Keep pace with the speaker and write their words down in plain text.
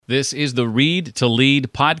This is the Read to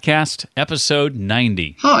Lead podcast, episode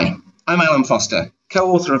 90. Hi, I'm Alan Foster,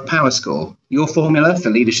 co-author of Power Score, your formula for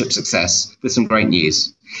leadership success, with some great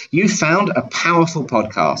news. You found a powerful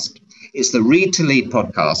podcast. It's the Read to Lead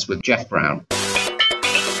podcast with Jeff Brown.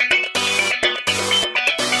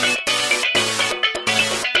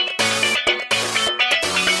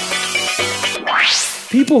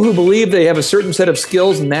 People who believe they have a certain set of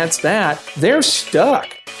skills and that's that, they're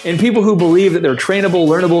stuck. And people who believe that they're trainable,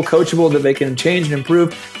 learnable, coachable, that they can change and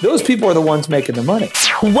improve, those people are the ones making the money.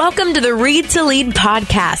 Welcome to the Read to Lead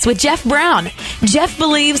podcast with Jeff Brown. Jeff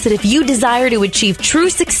believes that if you desire to achieve true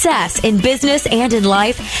success in business and in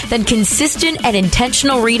life, then consistent and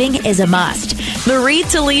intentional reading is a must. The Read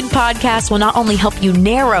to Lead podcast will not only help you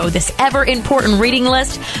narrow this ever-important reading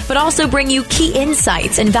list, but also bring you key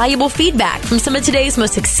insights and valuable feedback from some of today's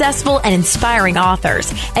most successful and inspiring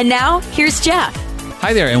authors. And now, here's Jeff.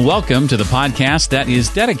 Hi there, and welcome to the podcast that is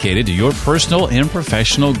dedicated to your personal and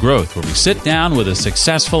professional growth, where we sit down with a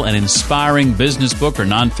successful and inspiring business book or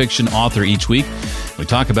nonfiction author each week. We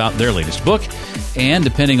talk about their latest book, and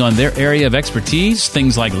depending on their area of expertise,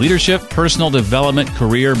 things like leadership, personal development,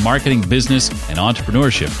 career, marketing, business, and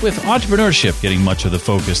entrepreneurship, with entrepreneurship getting much of the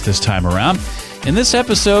focus this time around. In this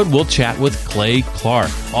episode, we'll chat with Clay Clark,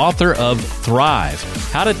 author of Thrive,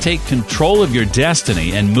 How to Take Control of Your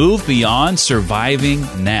Destiny and Move Beyond Surviving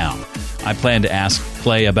Now. I plan to ask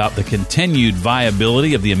Clay about the continued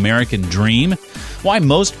viability of the American dream, why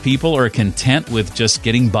most people are content with just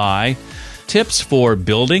getting by, tips for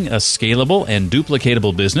building a scalable and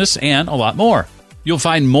duplicatable business, and a lot more. You'll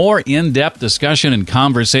find more in-depth discussion and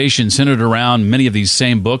conversation centered around many of these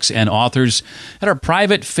same books and authors at our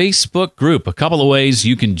private Facebook group. A couple of ways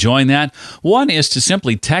you can join that. One is to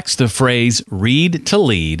simply text the phrase "Read to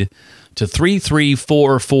Lead" to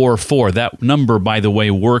 33444. That number, by the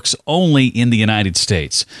way, works only in the United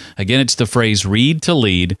States. Again, it's the phrase "Read to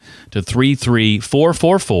Lead" to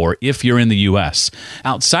 33444 if you're in the U.S.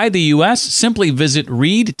 Outside the U.S., simply visit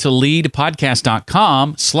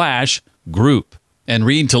readtoleadpodcast.com/group. And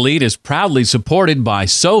Read to Lead is proudly supported by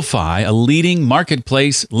SoFi, a leading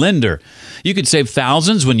marketplace lender. You could save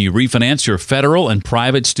thousands when you refinance your federal and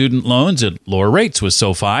private student loans at lower rates with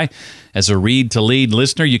SoFi. As a Read to Lead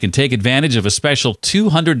listener, you can take advantage of a special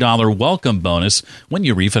 $200 welcome bonus when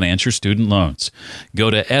you refinance your student loans. Go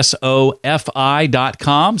to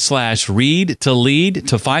SoFi.com/read to lead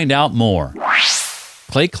to find out more.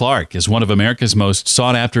 Clay Clark is one of America's most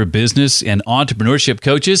sought-after business and entrepreneurship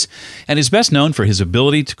coaches and is best known for his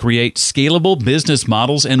ability to create scalable business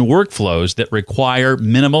models and workflows that require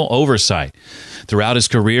minimal oversight. Throughout his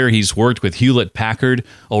career, he's worked with Hewlett-Packard,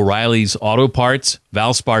 O'Reilly's Auto Parts,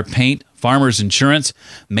 Valspar Paint, Farmers Insurance,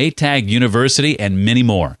 Maytag University, and many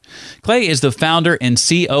more. Clay is the founder and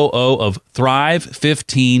COO of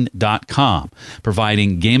Thrive15.com,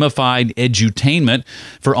 providing gamified edutainment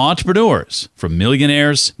for entrepreneurs, from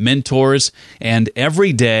millionaires, mentors, and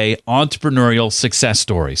everyday entrepreneurial success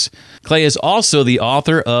stories. Clay is also the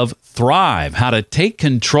author of Thrive, How to Take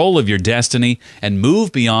Control of Your Destiny and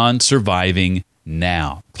Move Beyond Surviving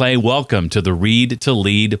Now. Clay, welcome to the Read to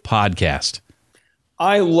Lead podcast.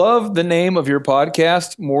 I love the name of your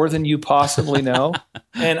podcast more than you possibly know.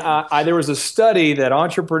 And there was a study that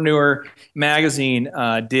Entrepreneur Magazine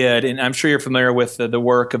did, and I'm sure you're familiar with the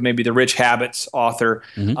work of maybe the Rich Habits author.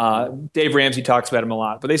 Dave Ramsey talks about him a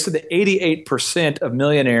lot. But they said that 88% of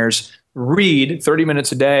millionaires read 30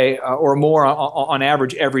 minutes a day or more on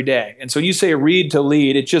average every day. And so when you say Read to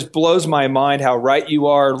Lead, it just blows my mind how right you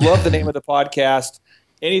are. Love the name of the podcast.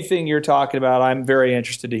 Anything you're talking about, I'm very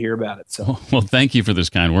interested to hear about it. So, well, thank you for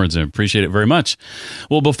those kind words. I appreciate it very much.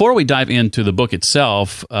 Well, before we dive into the book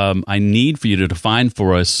itself, I need for you to define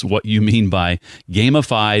for us what you mean by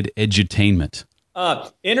gamified edutainment.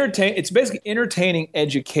 It's basically entertaining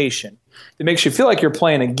education that makes you feel like you're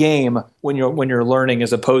playing a game when you're learning,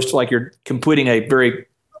 as opposed to like you're completing a very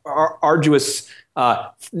arduous,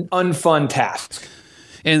 unfun task.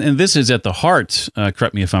 And this is at the heart,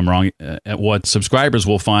 correct me if I'm wrong, at what subscribers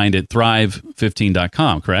will find at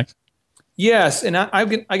Thrive15.com, correct? Yes, and I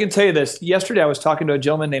can tell you this. Yesterday I was talking to a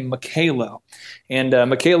gentleman named Mikhailo, and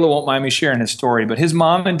Mikhailo won't mind me sharing his story, but his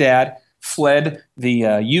mom and dad fled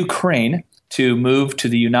the Ukraine to move to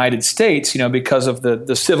the United States, because of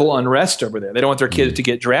the civil unrest over there. They don't want their kids to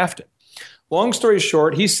get drafted. Long story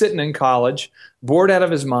short, he's sitting in college, bored out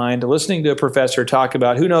of his mind, listening to a professor talk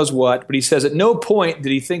about who knows what, but he says at no point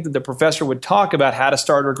did he think that the professor would talk about how to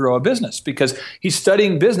start or grow a business, because he's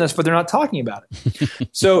studying business, but they're not talking about it.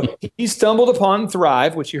 So he stumbled upon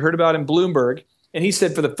Thrive, which you heard about in Bloomberg, and he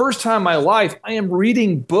said, for the first time in my life, I am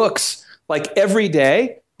reading books like every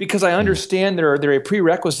day because I understand they're a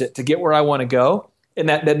prerequisite to get where I want to go. And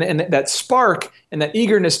that spark and that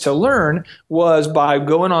eagerness to learn was by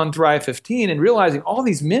going on Thrive 15 and realizing all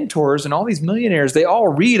these mentors and all these millionaires, they all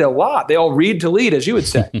read a lot. They all read to lead, as you would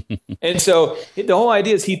say. And so the whole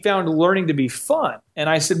idea is he found learning to be fun. And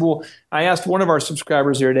I said, well, I asked one of our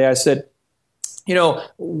subscribers the other day, I said,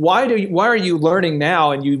 why are you learning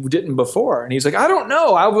now and you didn't before? And he's like, I don't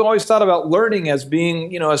know. I've always thought about learning as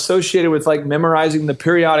being, associated with like memorizing the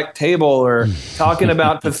periodic table or talking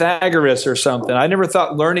about Pythagoras or something. I never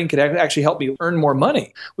thought learning could actually help me earn more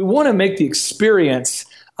money. We want to make the experience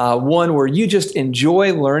one where you just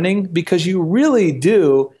enjoy learning, because you really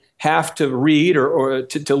do have to read or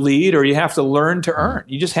to lead, or you have to learn to earn.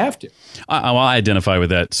 You just have to. I identify with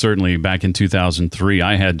that. Certainly back in 2003,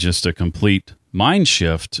 I had just a complete mind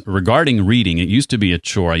shift regarding reading. It used to be a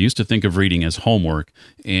chore. I used to think of reading as homework,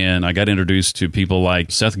 and I got introduced to people like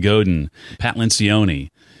Seth Godin, Pat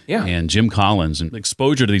Lencioni, and Jim Collins, and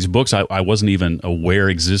exposure to these books I wasn't even aware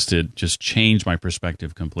existed just changed my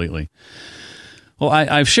perspective completely. Well,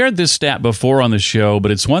 I've shared this stat before on the show,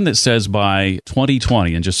 but it's one that says by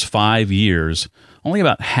 2020, in just 5 years, only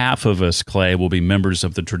about half of us, Clay, will be members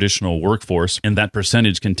of the traditional workforce, and that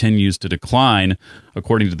percentage continues to decline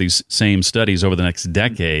according to these same studies over the next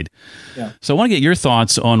decade. Yeah. So I want to get your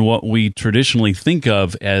thoughts on what we traditionally think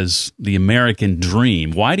of as the American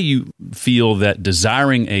dream. Why do you feel that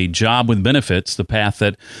desiring a job with benefits, the path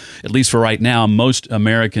that, at least for right now, most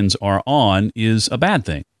Americans are on, is a bad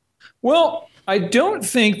thing? Well, I don't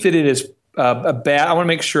think that it is a bad. I want to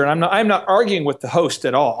make sure, and I'm not arguing with the host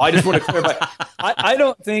at all. I just want to clarify. I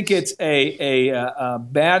don't think it's a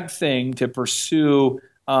bad thing to pursue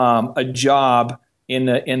a job in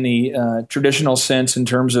the traditional sense, in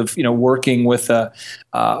terms of working with a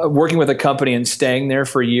company and staying there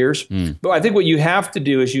for years. But I think what you have to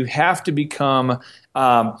do is you have to become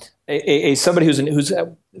somebody who's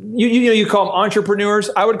you call them entrepreneurs.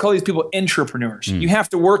 I would call these people intrapreneurs. You have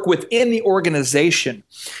to work within the organization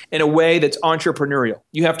in a way that's entrepreneurial.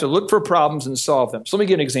 You have to look for problems and solve them. So let me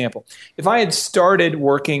give an example. If I had started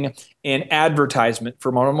working in advertisement for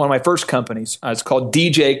one of my first companies, it's called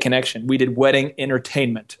DJ Connection. We did wedding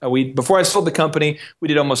entertainment. Before I sold the company, we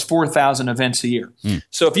did almost 4,000 events a year.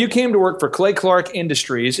 So if you came to work for Clay Clark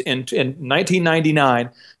Industries in 1999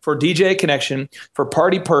 for DJ Connection, for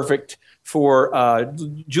Party Perfect, for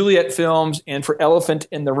Juliet Films, and for Elephant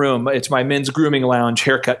in the Room, it's my men's grooming lounge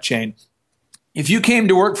haircut chain. If you came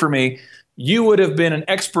to work for me, you would have been an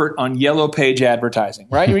expert on Yellow Page advertising,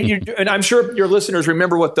 right? And I'm sure your listeners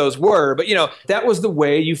remember what those were, but that was the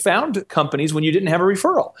way you found companies when you didn't have a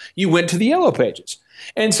referral. You went to the Yellow Pages.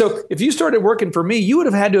 And so if you started working for me, you would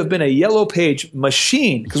have had to have been a Yellow Page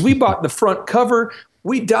machine, because we bought the front cover.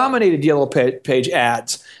 We dominated Yellow Page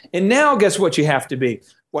ads. And now guess what you have to be?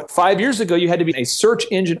 5 years ago, you had to be a search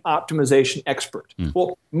engine optimization expert.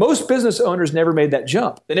 Well, most business owners never made that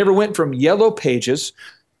jump. They never went from Yellow Pages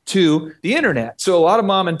to the internet. So a lot of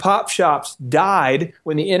mom and pop shops died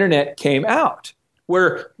when the internet came out,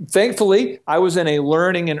 where thankfully I was in a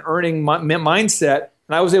learning and earning mindset,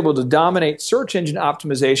 and I was able to dominate search engine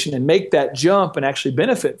optimization and make that jump and actually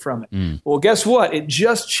benefit from it. Well, guess what? It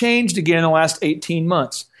just changed again in the last 18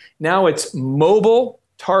 months. Now it's mobile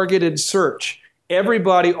targeted search.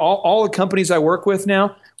 Everybody, all the companies I work with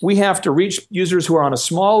now, we have to reach users who are on a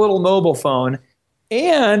small little mobile phone,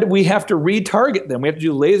 and we have to retarget them. We have to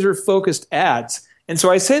do laser-focused ads. And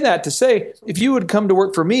so I say that to say, if you would come to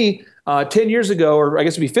work for me 10 years ago, or I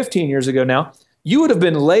guess it'd be 15 years ago now, you would have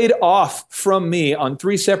been laid off from me on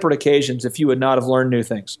 3 separate occasions if you would not have learned new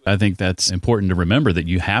things. I think that's important to remember, that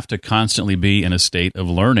you have to constantly be in a state of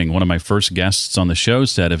learning. One of my first guests on the show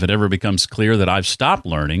said, if it ever becomes clear that I've stopped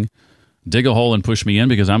learning, dig a hole and push me in,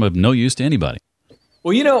 because I'm of no use to anybody.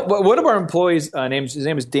 Well, one of our employees, his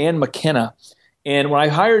name is Dan McKenna. And when I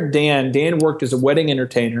hired Dan worked as a wedding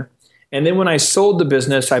entertainer. And then when I sold the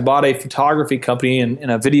business, I bought a photography company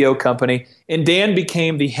and a video company. And Dan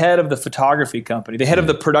became the head of the photography company, the head of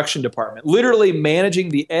the production department, literally managing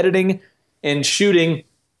the editing and shooting,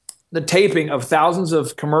 the taping of thousands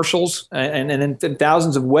of commercials and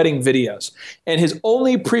thousands of wedding videos. And his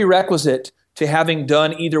only prerequisite to having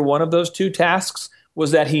done either one of those 2 tasks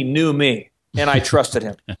was that he knew me and I trusted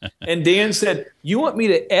him. And Dan said, "You want me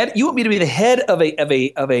to be the head of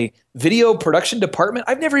a video production department?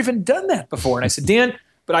 I've never even done that before." And I said, "Dan,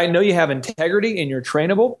 but I know you have integrity and you're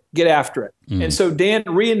trainable. Get after it." And so Dan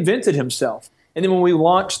reinvented himself. And then when we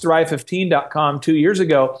launched Thrive15.com 2 years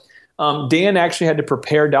ago, Dan actually had to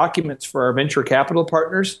prepare documents for our venture capital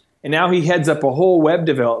partners. And now he heads up a whole web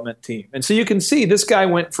development team. And so you can see this guy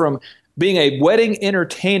went from being a wedding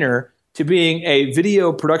entertainer to being a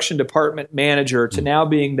video production department manager to now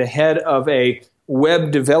being the head of a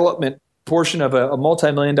web development portion of a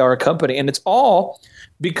multi-million-dollar company. And it's all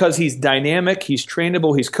because he's dynamic, he's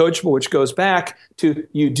trainable, he's coachable, which goes back to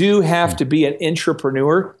you do have to be an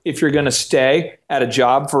entrepreneur if you're going to stay at a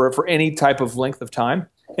job for any type of length of time.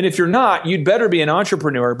 And if you're not, you'd better be an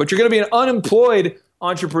entrepreneur, but you're going to be an unemployed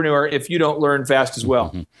entrepreneur if you don't learn fast as well.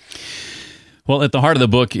 Mm-hmm. Well, at the heart of the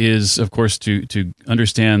book is, of course, to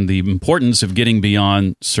understand the importance of getting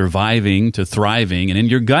beyond surviving to thriving. And in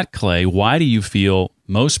your gut, Clay, why do you feel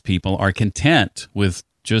most people are content with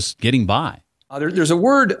just getting by? There's a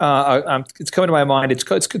word, it's coming to my mind. It's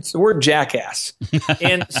the word jackass.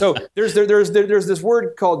 And so there's this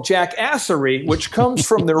word called jackassery, which comes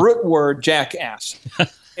from the root word jackass.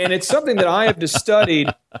 And it's something that I have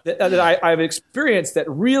studied, that I've experienced, that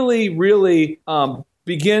really, really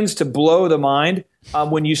begins to blow the mind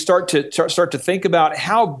when you start to think about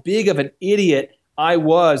how big of an idiot I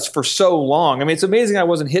was for so long. I mean, it's amazing I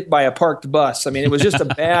wasn't hit by a parked bus. I mean, it was just a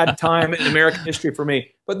bad time in American history for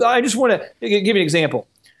me. But I just want to give you an example.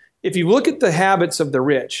 If you look at the habits of the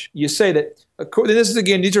rich, you say that, this is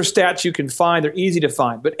again, these are stats you can find. They're easy to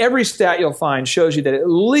find. But every stat you'll find shows you that at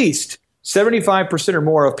least 75% or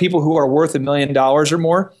more of people who are worth $1 million or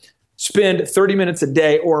more spend 30 minutes a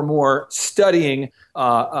day or more studying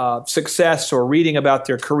success or reading about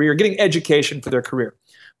their career, getting education for their career.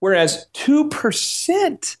 Whereas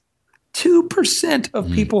 2%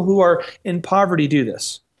 of people who are in poverty do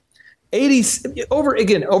this. Over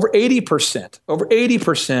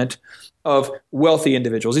 80% of wealthy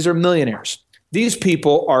individuals, these are millionaires. These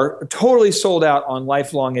people are totally sold out on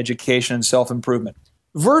lifelong education and self-improvement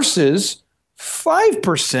versus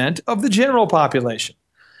 5% of the general population.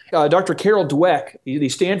 Dr. Carol Dweck, the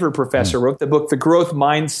Stanford professor, wrote the book, The Growth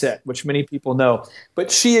Mindset, which many people know. But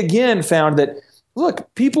she again found that,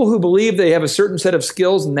 look, people who believe they have a certain set of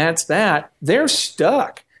skills and that's that, they're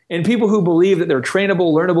stuck. And people who believe that they're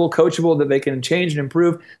trainable, learnable, coachable, that they can change and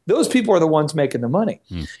improve, those people are the ones making the money.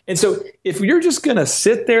 And so if you're just going to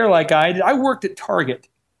sit there like I did, I worked at Target.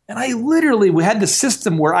 And we had the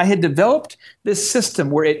system where I had developed this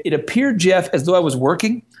system where it appeared, Jeff, as though I was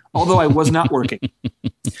working, although I was not working.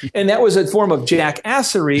 And that was a form of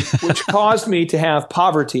jackassery, which caused me to have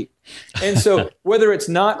poverty. And so whether it's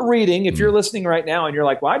not reading, if you're listening right now and you're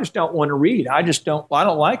like, well, I just don't want to read. I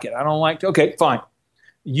don't like it. I don't like to. Okay, fine.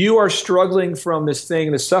 You are struggling from this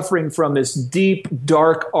thing, suffering from this deep,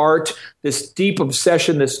 dark art, this deep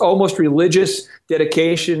obsession, this almost religious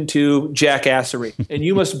dedication to jackassery. And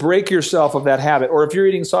you must break yourself of that habit. Or if you're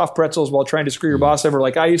eating soft pretzels while trying to screw your boss over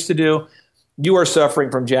like I used to do, you are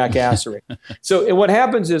suffering from jackassery. So and what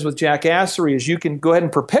happens is with jackassery is you can go ahead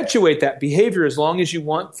and perpetuate that behavior as long as you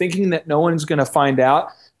want, thinking that no one's going to find out.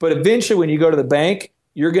 But eventually when you go to the bank,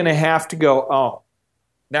 you're going to have to go, oh,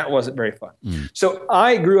 that wasn't very fun. So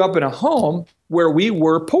I grew up in a home where we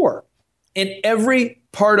were poor. And every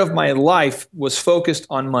part of my life was focused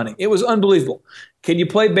on money. It was unbelievable. Can you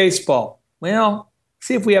play baseball? Well,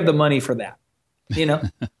 see if we have the money for that.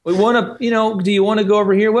 We want to, do you want to go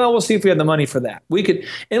over here? Well, we'll see if we have the money for that. We could.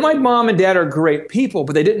 And my mom and dad are great people,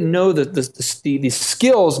 but they didn't know the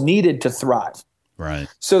skills needed to thrive. Right.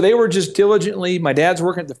 So they were just diligently, my dad's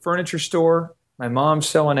working at the furniture store. My mom's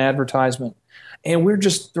selling advertisement. And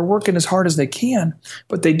they're working as hard as they can,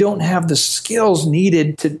 but they don't have the skills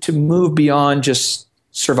needed to move beyond just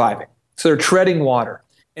surviving. So they're treading water.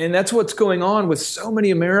 And that's what's going on with so many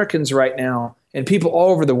Americans right now and people all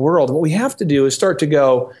over the world. What we have to do is start to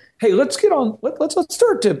go, hey, let's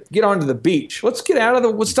start to get onto the beach. Let's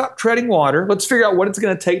stop treading water. Let's figure out what it's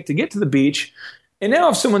going to take to get to the beach. And now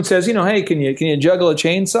if someone says, hey, can you juggle a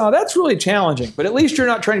chainsaw? That's really challenging. But at least you're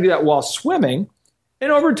not trying to do that while swimming.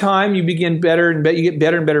 And over time, you get better and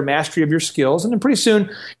better mastery of your skills. And then pretty soon,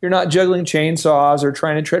 you're not juggling chainsaws or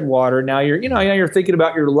trying to tread water. Now you're thinking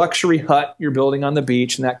about your luxury hut you're building on the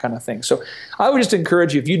beach and that kind of thing. So I would just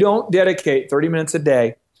encourage you, if you don't dedicate 30 minutes a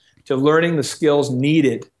day to learning the skills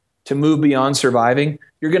needed to move beyond surviving,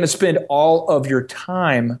 you're going to spend all of your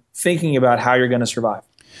time thinking about how you're going to survive.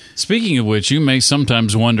 Speaking of which, you may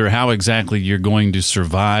sometimes wonder how exactly you're going to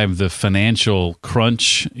survive the financial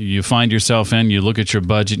crunch you find yourself in. You look at your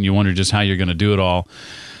budget and you wonder just how you're going to do it all.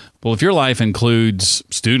 Well, if your life includes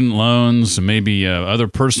student loans, maybe other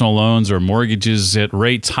personal loans or mortgages at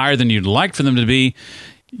rates higher than you'd like for them to be,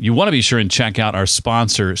 you want to be sure and check out our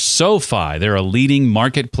sponsor, SoFi. They're a leading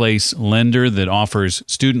marketplace lender that offers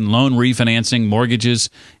student loan refinancing, mortgages,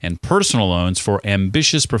 and personal loans for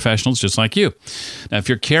ambitious professionals just like you. Now, if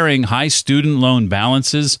you're carrying high student loan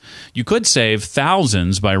balances, you could save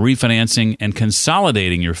thousands by refinancing and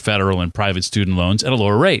consolidating your federal and private student loans at a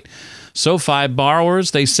lower rate. SoFi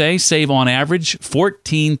borrowers, they say, save on average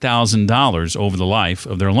 $14,000 over the life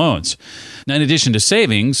of their loans. Now, in addition to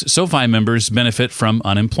savings, SoFi members benefit from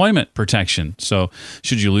unemployment protection. So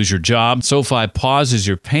should you lose your job, SoFi pauses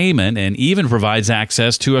your payment and even provides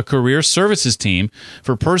access to a career services team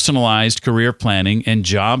for personalized career planning and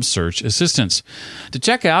job search assistance. To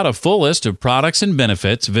check out a full list of products and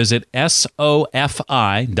benefits, visit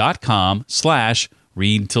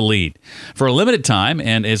sofi.com/Read to Lead. For a limited time,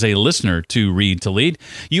 and as a listener to Read to Lead,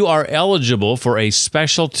 you are eligible for a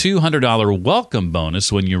special $200 welcome bonus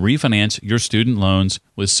when you refinance your student loans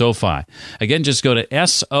with SoFi. Again, just go to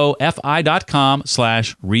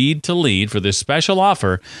sofi.com/Read to Lead for this special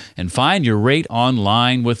offer and find your rate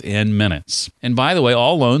online within minutes. And by the way,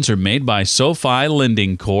 all loans are made by SoFi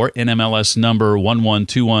Lending Corp., NMLS number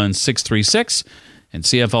 1121636 and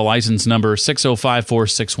CFL license number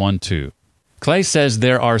 6054612. Clay says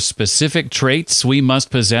there are specific traits we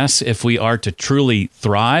must possess if we are to truly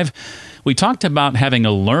thrive. We talked about having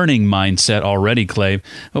a learning mindset already, Clay.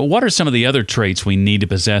 But what are some of the other traits we need to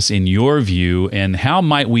possess in your view, and how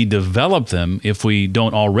might we develop them if we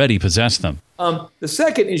don't already possess them? The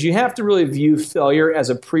second is you have to really view failure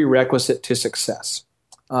as a prerequisite to success.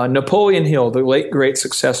 Napoleon Hill, the late great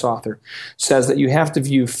success author, says that you have to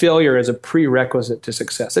view failure as a prerequisite to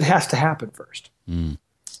success. It has to happen first.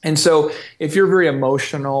 And so if you're very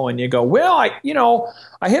emotional and you go, well, I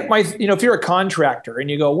hit my, if you're a contractor and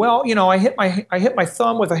you go, well, I hit my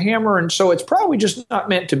thumb with a hammer and so it's probably just not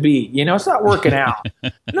meant to be, it's not working out.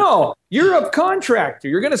 No, you're a contractor.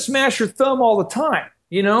 You're going to smash your thumb all the time.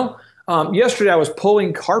 Yesterday I was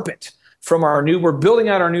pulling carpet from we're building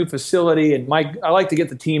out our new facility, and I like to get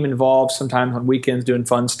the team involved sometimes on weekends doing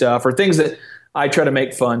fun stuff or things that I try to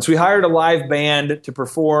make fun. So we hired a live band to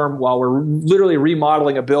perform while we're literally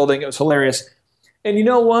remodeling a building. It was hilarious. And you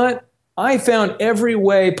know what? I found every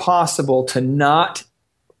way possible to not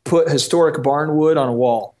put historic barn wood on a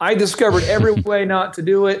wall. I discovered every way not to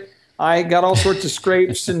do it. I got all sorts of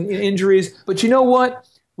scrapes and injuries. But you know what?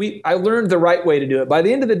 I learned the right way to do it. By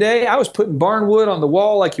the end of the day, I was putting barn wood on the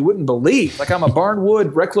wall like you wouldn't believe, like I'm a barn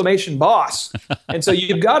wood reclamation boss. And so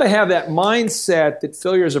you've got to have that mindset that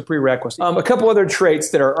failure is a prerequisite. A couple other traits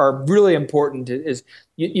that are really important is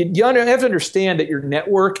you have to understand that your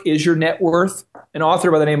network is your net worth. An author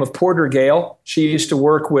by the name of Porter Gale, she used to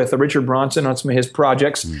work with Richard Bronson on some of his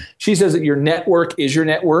projects. She says that your network is your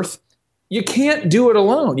net worth. You can't do it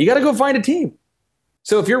alone. You got to go find a team.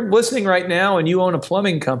 So if you're listening right now and you own a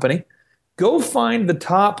plumbing company, go find the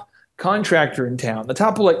top contractor in town, the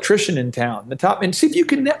top electrician in town, and see if you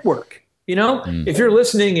can network. If you're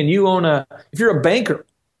listening and if you're a banker,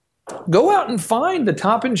 go out and find the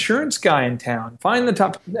top insurance guy in town, find the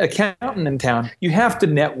top accountant in town. You have to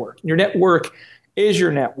network. Your network is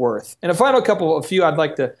your net worth. And a few I'd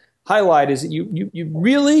like to highlight is that you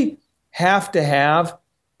really have to have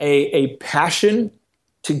a passion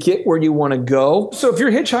to get where you want to go. So if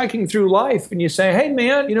you're hitchhiking through life and you say, hey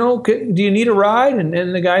man, do you need a ride?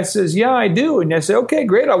 And the guy says, yeah, I do. And I say, okay,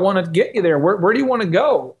 great. I want to get you there. Where do you want to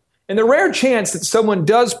go? And the rare chance that someone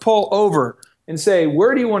does pull over and say,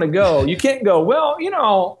 where do you want to go? You can't go, well, I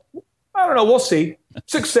don't know. We'll see.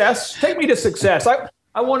 Success. Take me to success.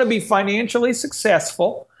 I want to be financially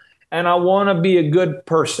successful and I want to be a good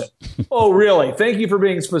person. Oh, really? Thank you for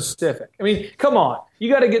being specific. I mean, come on. You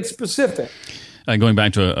got to get specific. Going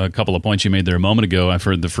back to a couple of points you made there a moment ago, I've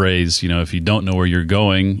heard the phrase, if you don't know where you're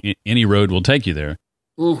going, any road will take you there.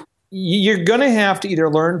 Ooh, you're going to have to either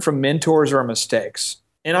learn from mentors or mistakes.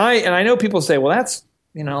 And I know people say, well, that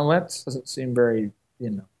doesn't seem very,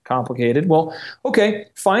 complicated. Well, okay,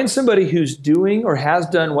 find somebody who's doing or has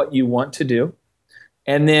done what you want to do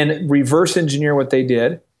and then reverse engineer what they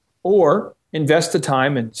did, or invest the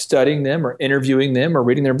time in studying them or interviewing them or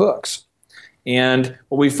reading their books. And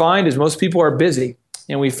what we find is most people are busy,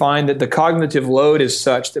 and we find that the cognitive load is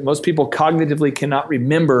such that most people cognitively cannot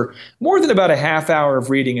remember more than about a half hour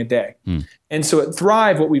of reading a day. And so at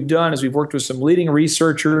Thrive, what we've done is we've worked with some leading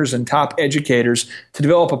researchers and top educators to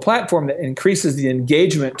develop a platform that increases the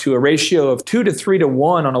engagement to a ratio of 2 to 3 to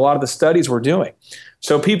 1 on a lot of the studies we're doing.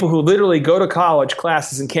 So people who literally go to college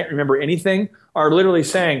classes and can't remember anything are literally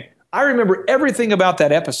saying, I remember everything about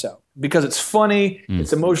that episode because it's funny,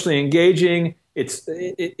 it's emotionally engaging,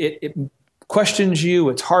 it questions you,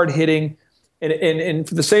 it's hard-hitting, and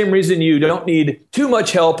for the same reason you don't need too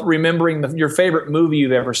much help remembering your favorite movie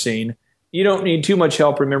you've ever seen. You don't need too much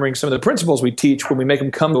help remembering some of the principles we teach when we make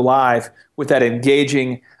them come alive with that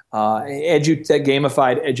engaging, that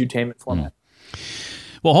gamified edutainment format.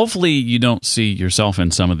 Well, hopefully you don't see yourself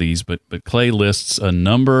in some of these, but Clay lists a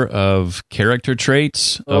number of character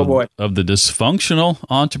traits of the dysfunctional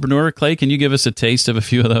entrepreneur. Clay, can you give us a taste of a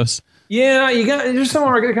few of those? Yeah, there's some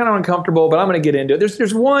are kind of uncomfortable, but I'm going to get into it.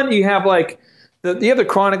 There's one you have you have the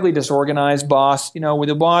chronically disorganized boss, with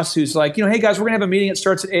the boss who's like, hey guys, we're going to have a meeting. It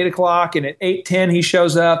starts at 8:00 and at 8:10 he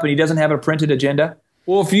shows up and he doesn't have a printed agenda.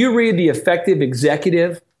 Well, if you read The Effective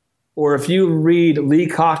Executive, or if you read Lee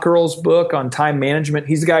Cockerell's book on time management,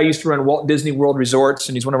 he's the guy who used to run Walt Disney World Resorts,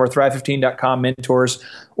 and he's one of our Thrive15.com mentors.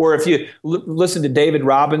 Or if you listen to David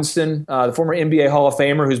Robinson, the former NBA Hall of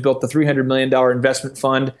Famer who's built the $300 million investment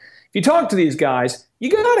fund, if you talk to these guys, you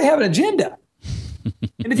got to have an agenda.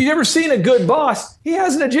 And if you've ever seen a good boss, he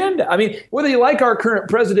has an agenda. I mean, whether you like our current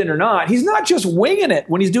president or not, he's not just winging it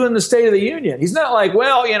when he's doing the State of the Union. He's not like,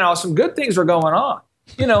 some good things are going on.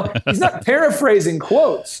 He's not paraphrasing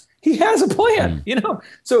quotes. He has a plan,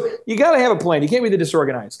 So you got to have a plan. You can't be the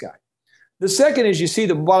disorganized guy. The second is you see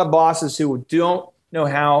a lot of bosses who don't know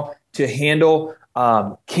how to handle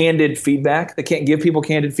candid feedback. They can't give people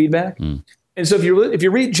candid feedback. And so if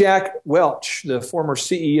you read Jack Welch, the former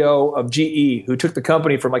CEO of GE, who took the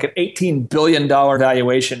company from like an $18 billion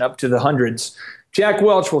valuation up to the hundreds, Jack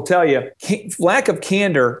Welch will tell you lack of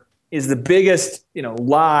candor is the biggest,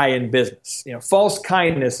 lie in business. False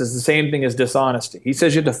kindness is the same thing as dishonesty. He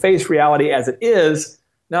says you have to face reality as it is,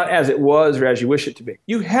 not as it was or as you wish it to be.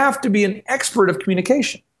 You have to be an expert of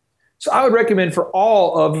communication. So I would recommend for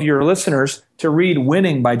all of your listeners to read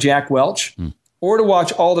Winning by Jack Welch or to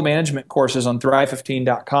watch all the management courses on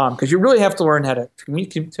Thrive15.com, because you really have to learn how to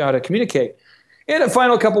communicate. And a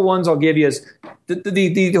final couple ones I'll give you is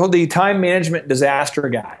the time management disaster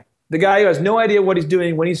guy. The guy who has no idea what he's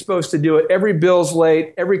doing, when he's supposed to do it. Every bill's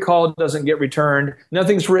late. Every call doesn't get returned.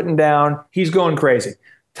 Nothing's written down. He's going crazy.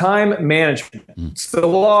 Time management. It's the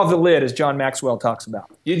law of the lid, as John Maxwell talks about.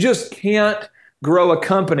 You just can't grow a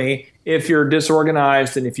company if you're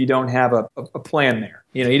disorganized and if you don't have a plan there.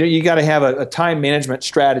 You got to have a time management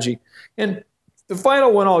strategy. And the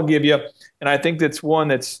final one I'll give you, and I think that's one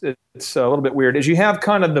it's a little bit weird, is you have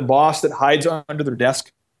kind of the boss that hides under their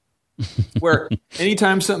desk. Where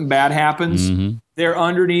anytime something bad happens, they're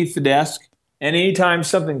underneath the desk. And anytime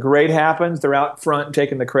something great happens, they're out front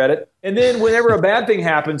taking the credit. And then whenever a bad thing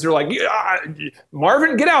happens, they're like,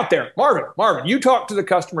 Marvin, get out there. Marvin, you talk to the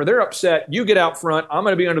customer. They're upset. You get out front. I'm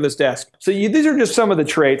going to be under this desk. So these are just some of the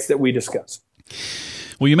traits that we discuss.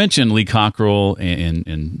 Well, you mentioned Lee Cockerell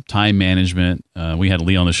and time management. We had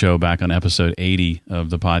Lee on the show back on episode 80 of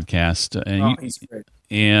the podcast. He's great.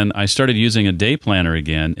 And I started using a day planner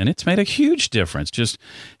again, and it's made a huge difference. Just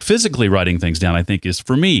physically writing things down, I think, is,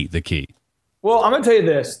 for me, the key. Well, I'm going to tell you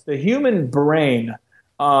this. The human brain,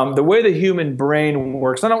 the way the human brain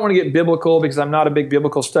works, I don't want to get biblical because I'm not a big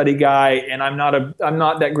biblical study guy, and I'm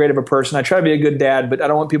not that great of a person. I try to be a good dad, but I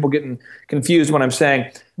don't want people getting confused when I'm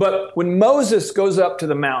saying. But when Moses goes up to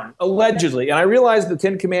the mountain, allegedly, and I realize the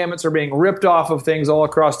Ten Commandments are being ripped off of things all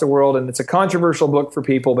across the world, and it's a controversial book for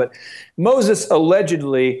people, but Moses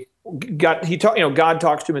allegedly God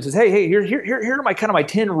talks to him and says, hey, here are my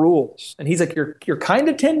 10 rules. And he's like, your kind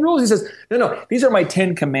of 10 rules? He says, no, these are my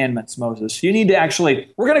 10 commandments, Moses. You need to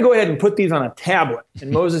we're going to go ahead and put these on a tablet.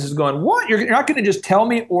 And Moses is going, what? You're not going to just tell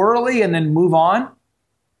me orally and then move on?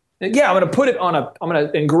 Yeah, I'm going to put it I'm going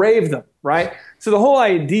to engrave them, right? So the whole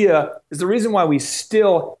idea is the reason why we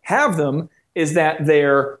still have them is that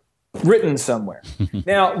they're written somewhere.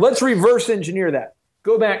 Now, let's reverse engineer that.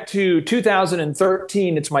 Go back to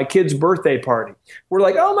 2013. It's my kid's birthday party. We're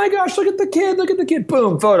like, oh my gosh, look at the kid.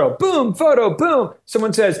 Boom, photo, boom.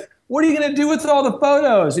 Someone says, what are you going to do with all the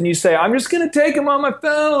photos? And you say, I'm just going to take them on my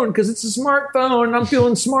phone because it's a smartphone and I'm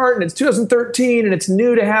feeling smart and it's 2013 and it's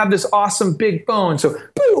new to have this awesome big phone. So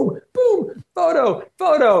boom, photo,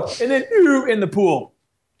 and then in the pool.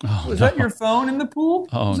 Was that your phone in the pool?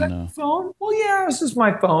 Oh, was that no. your phone? Well, yeah, this is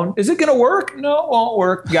my phone. Is it going to work? No, it won't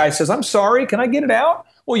work. The guy says, I'm sorry. Can I get it out?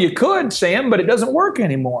 Well, you could, Sam, but it doesn't work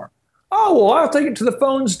anymore. Oh, well, I'll take it to the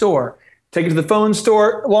phone store. Take it to the phone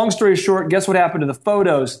store. Long story short, guess what happened to the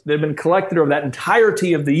photos that have been collected over that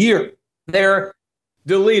entirety of the year? They're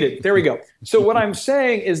deleted. There we go. So what I'm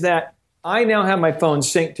saying is that I now have my phone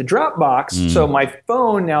synced to Dropbox, so my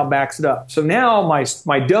phone now backs it up. So now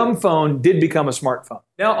my dumb phone did become a smartphone.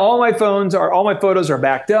 Now all my photos are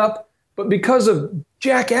backed up, but because of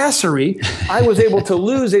jackassery, I was able to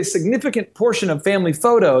lose a significant portion of family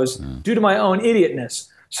photos due to my own idiotness.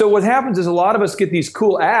 So what happens is a lot of us get these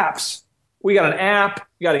cool apps. We got an app,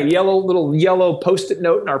 we got a little yellow Post-it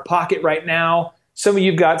note in our pocket right now. Some of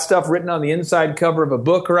you've got stuff written on the inside cover of a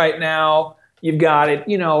book right now. you've got it,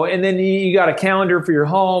 and then you got a calendar for your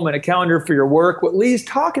home and a calendar for your work. What Lee's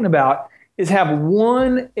talking about is have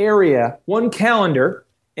one area, one calendar,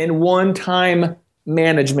 and one time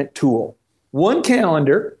management tool. One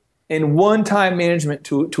calendar and one time management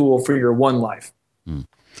tool for your one life.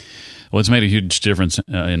 Well, it's made a huge difference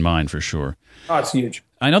in mine for sure. Oh, it's huge.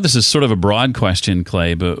 I know this is sort of a broad question,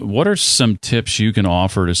 Clay, but what are some tips you can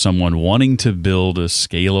offer to someone wanting to build a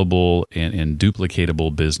scalable and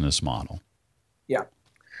duplicatable business model? Yeah.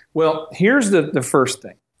 Well, here's the first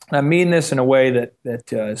thing. I mean this in a way that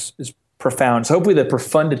is profound. So hopefully the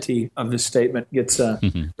profundity of this statement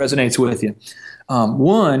resonates with you.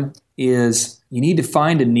 One is you need to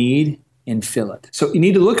find a need and fill it. So you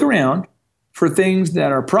need to look around for things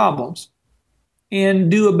that are problems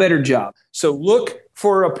and do a better job. So look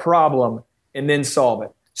for a problem and then solve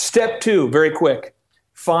it. Step 2, very quick.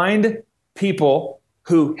 Find people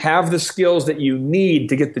who have the skills that you need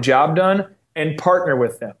to get the job done and partner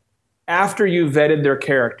with them after you've vetted their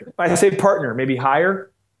character. I say partner, maybe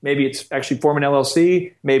hire, maybe it's actually form an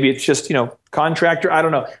LLC, maybe it's just, contractor, I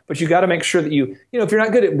don't know. But you got to make sure that if you're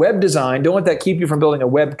not good at web design, don't let that keep you from building a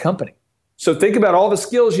web company. So think about all the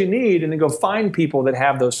skills you need and then go find people that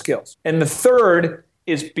have those skills. And the third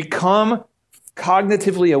is become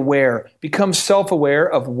cognitively aware, become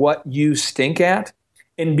self-aware of what you stink at,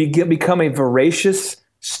 and become a voracious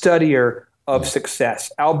studier of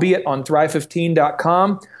success, albeit on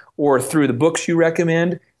thrive15.com or through the books you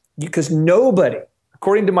recommend, because nobody,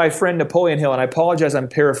 according to my friend Napoleon Hill, and I apologize, I'm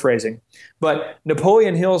paraphrasing, but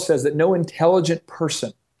Napoleon Hill says that no intelligent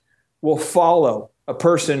person will follow a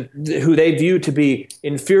person who they view to be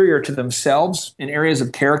inferior to themselves in areas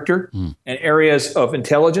of character and areas of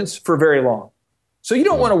intelligence for very long. So you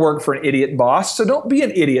don't want to work for an idiot boss, so don't be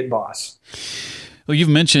an idiot boss. Well, you've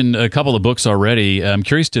mentioned a couple of books already. I'm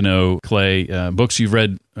curious to know, Clay, books you've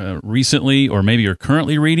read recently or maybe you're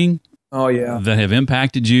currently reading that have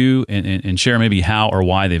impacted you, and share maybe how or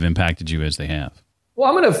why they've impacted you as they have.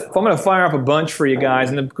 Well, I'm gonna fire up a bunch for you guys,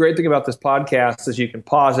 and the great thing about this podcast is you can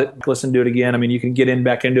pause it, listen to it again. I mean, you can get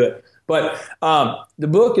back into it. But the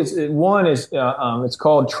book it's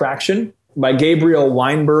called Traction by Gabriel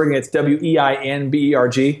Weinberg, and it's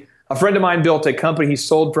Weinberg. A friend of mine built a company he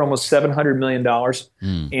sold for almost $700 million,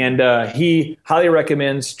 and he highly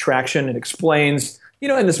recommends Traction. It explains,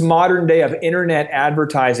 in this modern day of internet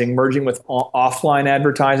advertising merging with offline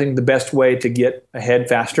advertising, the best way to get ahead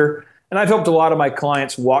faster. And I've helped a lot of my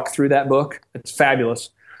clients walk through that book. It's fabulous.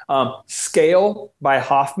 Scale by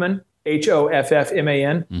Hoffman,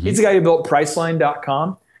 Hoffman. He's the guy who built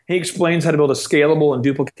Priceline.com. He explains how to build a scalable and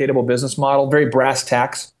duplicatable business model, very brass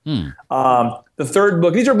tacks. The third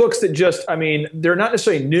book, these are books that they're not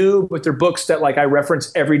necessarily new, but they're books that I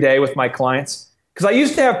reference every day with my clients. Because I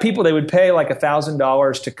used to have people, they would pay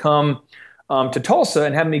 $1,000 to come to Tulsa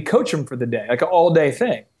and have me coach them for the day, like an all-day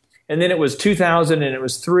thing. And then it was 2,000 and it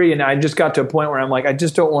was 3. And I just got to a point where I'm like, I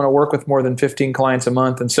just don't want to work with more than 15 clients a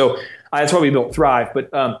month. And so that's why we built Thrive. But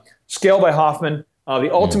Scale by Hoffman, The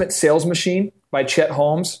Ultimate Sales Machine by Chet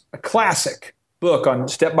Holmes, a classic book on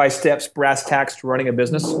step-by-steps, brass tacks to running a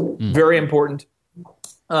business. Very important.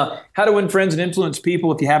 How to Win Friends and Influence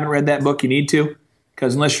People. If you haven't read that book, you need to.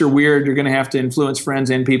 Because unless you're weird, you're going to have to influence friends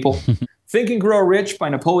and people. Think and Grow Rich by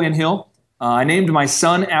Napoleon Hill. I named my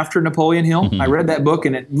son after Napoleon Hill. I read that book,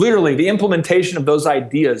 and it literally, the implementation of those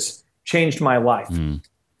ideas changed my life. The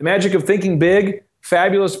Magic of Thinking Big,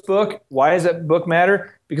 fabulous book. Why does that book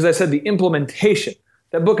matter? Because I said the implementation.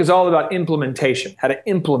 That book is all about implementation, how to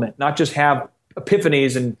implement, not just have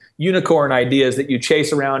epiphanies and unicorn ideas that you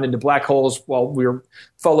chase around into black holes while we're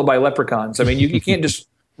followed by leprechauns. I mean, you can't just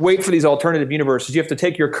wait for these alternative universes. You have to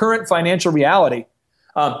take your current financial reality.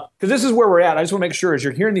 Because this is where we're at. I just want to make sure as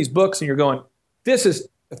you're hearing these books and you're going, this is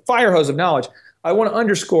a fire hose of knowledge. I want to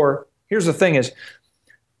underscore, here's the thing is,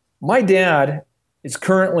 my dad is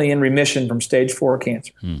currently in remission from stage 4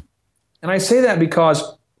 cancer. And I say that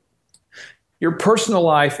because your personal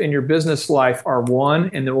life and your business life are one,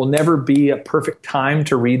 and there will never be a perfect time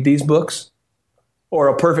to read these books or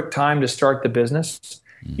a perfect time to start the business.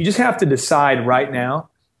 You just have to decide right now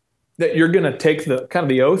that you're going to take the kind of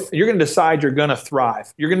the oath. You're going to decide you're going to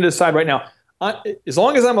thrive. You're going to decide right now, as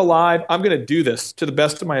long as I'm alive, I'm going to do this to the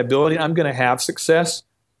best of my ability. I'm going to have success.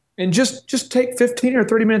 And just take 15 or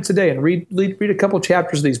 30 minutes a day and read a couple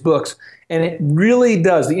chapters of these books. And it really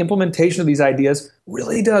does, the implementation of these ideas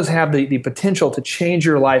really does have the potential to change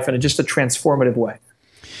your life in just a transformative way.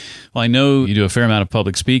 Well, I know you do a fair amount of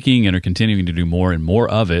public speaking and are continuing to do more and more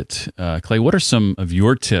of it. Clay, what are some of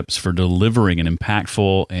your tips for delivering an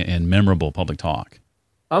impactful and memorable public talk?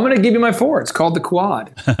 I'm going to give you my 4. It's called the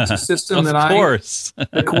Quad. It's a system the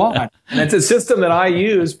Quad. And it's a system that I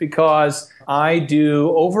use because I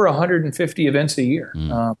do over 150 events a year.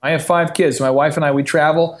 I have 5 kids. My wife and I, we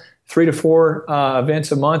travel 3 to 4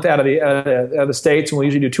 events a month out of the States, and we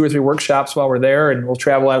usually do 2 or 3 workshops while we're there, and we'll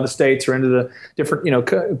travel out of the States or into the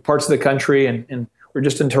different parts of the country, and we're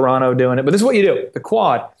just in Toronto doing it. But this is what you do, the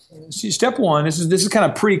Quad. See, step 1, this is kind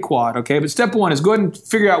of pre-Quad, okay? But step 1 is go ahead and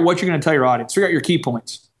figure out what you're going to tell your audience. Figure out your key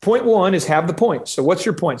points. Point 1 is have the point. So what's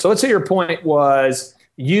your point? So let's say your point was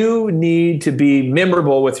you need to be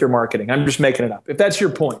memorable with your marketing. I'm just making it up. If that's your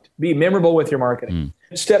point, be memorable with your marketing.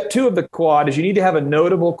 Step 2 of the Quad is you need to have a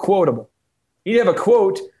notable quotable. You need to have a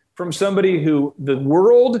quote from somebody who the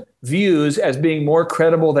world views as being more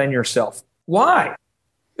credible than yourself. Why?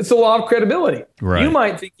 It's the law of credibility. Right. You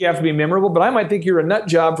might think you have to be memorable, but I might think you're a nut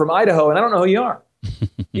job from Idaho, and I don't know who you are.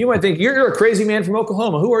 You might think you're a crazy man from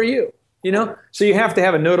Oklahoma. Who are you? So you have to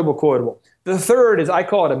have a notable quotable. The third is, I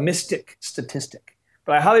call it a mystic statistic.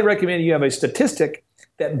 But I highly recommend you have a statistic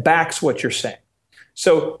that backs what you're saying.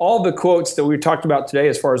 So all the quotes that we talked about today,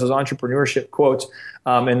 as far as those entrepreneurship quotes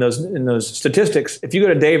and those statistics, if you go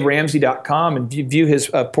to DaveRamsey.com and view his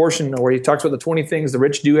portion where he talks about the 20 things the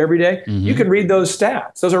rich do every day, you can read those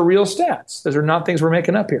stats. Those are real stats. Those are not things we're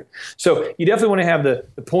making up here. So you definitely want to have the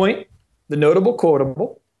point, the notable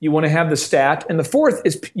quotable. You want to have the stat. And the fourth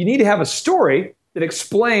is you need to have a story that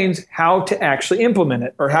explains how to actually implement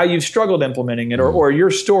it, or how you've struggled implementing it, or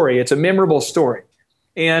your story. It's a memorable story.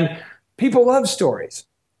 And people love stories.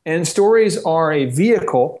 And stories are a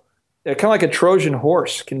vehicle, kind of like a Trojan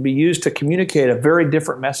horse, can be used to communicate a very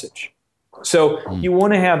different message. So you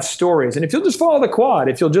want to have stories. And if you'll just follow the Quad,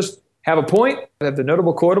 if you'll just have a point, have the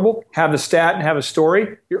notable quotable, have the stat, and have a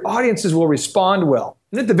story, your audiences will respond well.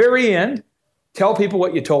 And at the very end, tell people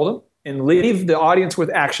what you told them and leave the audience with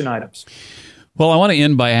action items. Well, I want to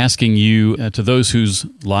end by asking you, to those whose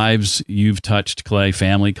lives you've touched, Clay,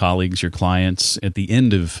 family, colleagues, your clients, at the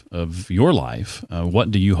end of your life,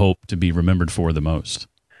 what do you hope to be remembered for the most?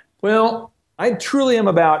 Well, I truly am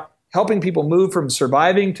about helping people move from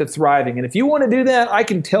surviving to thriving. And if you want to do that, I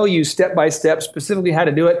can tell you step by step specifically how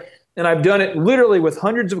to do it. And I've done it literally with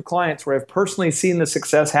hundreds of clients where I've personally seen the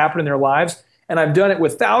success happen in their lives. And I've done it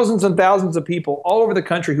with thousands and thousands of people all over the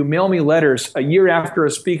country who mail me letters a year after a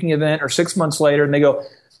speaking event or 6 months later. And they go,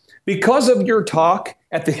 because of your talk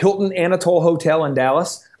at the Hilton Anatole Hotel in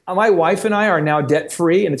Dallas, my wife and I are now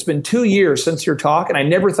debt-free. And it's been 2 years since your talk, and I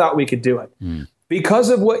never thought we could do it. Because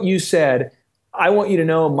of what you said, I want you to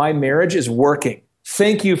know my marriage is working.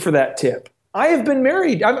 Thank you for that tip. I have been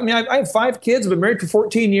married. I have 5 kids. I've been married for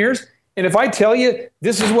 14 years. And if I tell you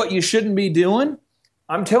this is what you shouldn't be doing,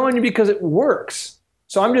 I'm telling you because it works.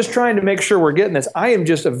 So I'm just trying to make sure we're getting this. I am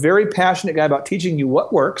just a very passionate guy about teaching you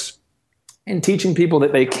what works and teaching people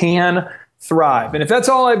that they can thrive. And if that's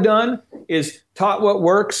all I've done is taught what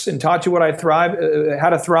works and taught you what I thrive, how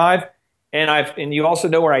to thrive, and you also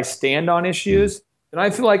know where I stand on issues, then I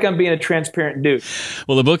feel like I'm being a transparent dude.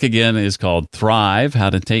 Well, the book again is called Thrive: How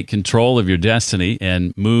to Take Control of Your Destiny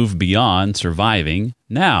and Move Beyond Surviving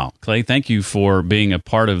Now. Clay, thank you for being a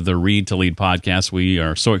part of the Read to Lead podcast. We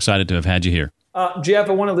are so excited to have had you here. Jeff,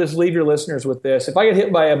 I want to just leave your listeners with this. If I get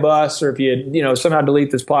hit by a bus, or if you somehow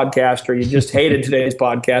delete this podcast, or you just hated today's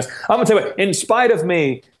podcast, I'm going to tell you what, in spite of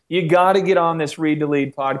me, you got to get on this Read to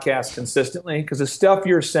Lead podcast consistently, because the stuff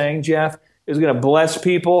you're saying, Jeff, is going to bless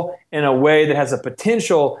people in a way that has a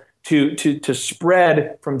potential to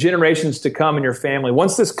spread from generations to come in your family.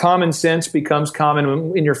 Once this common sense becomes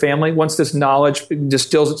common in your family, once this knowledge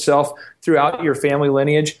distills itself throughout your family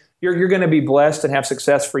lineage, you're going to be blessed and have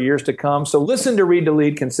success for years to come. So listen to Read to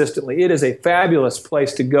Lead consistently. It is a fabulous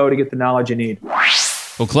place to go to get the knowledge you need.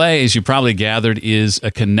 Well, Clay, as you probably gathered, is a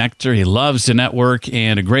connector. He loves to network,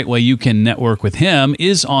 and a great way you can network with him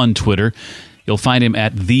is on Twitter. You'll find him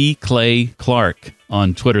at The Clay Clark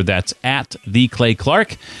on Twitter. That's at The Clay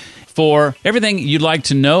Clark. For everything you'd like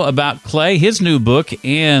to know about Clay, his new book,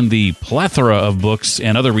 and the plethora of books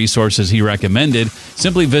and other resources he recommended,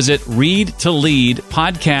 simply visit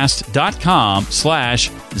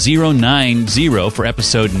readtolead.podcast.com/090 for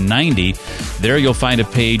episode 90. There you'll find a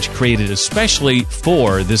page created especially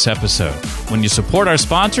for this episode. When you support our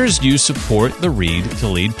sponsors, you support the Read to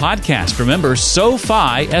Lead podcast. Remember,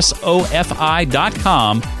 SoFi,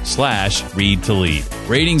 SOFI.com/read to lead.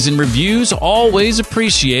 Ratings and reviews always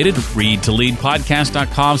appreciated.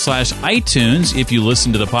 readtoleadpodcast.com/iTunes if you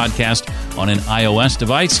listen to the podcast on an iOS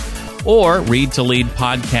device, or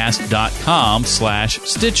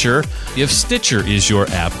readtoleadpodcast.com/Stitcher if Stitcher is your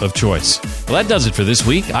app of choice. Well, that does it for this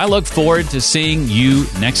week. I look forward to seeing you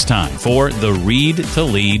next time for the Read to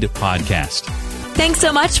Lead podcast. Thanks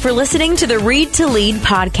so much for listening to the Read to Lead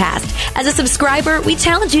podcast. As a subscriber, we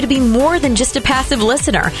challenge you to be more than just a passive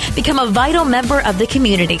listener. Become a vital member of the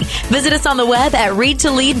community. Visit us on the web at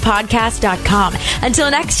readtoleadpodcast.com.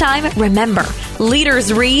 Until next time, remember,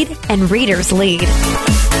 leaders read and readers lead.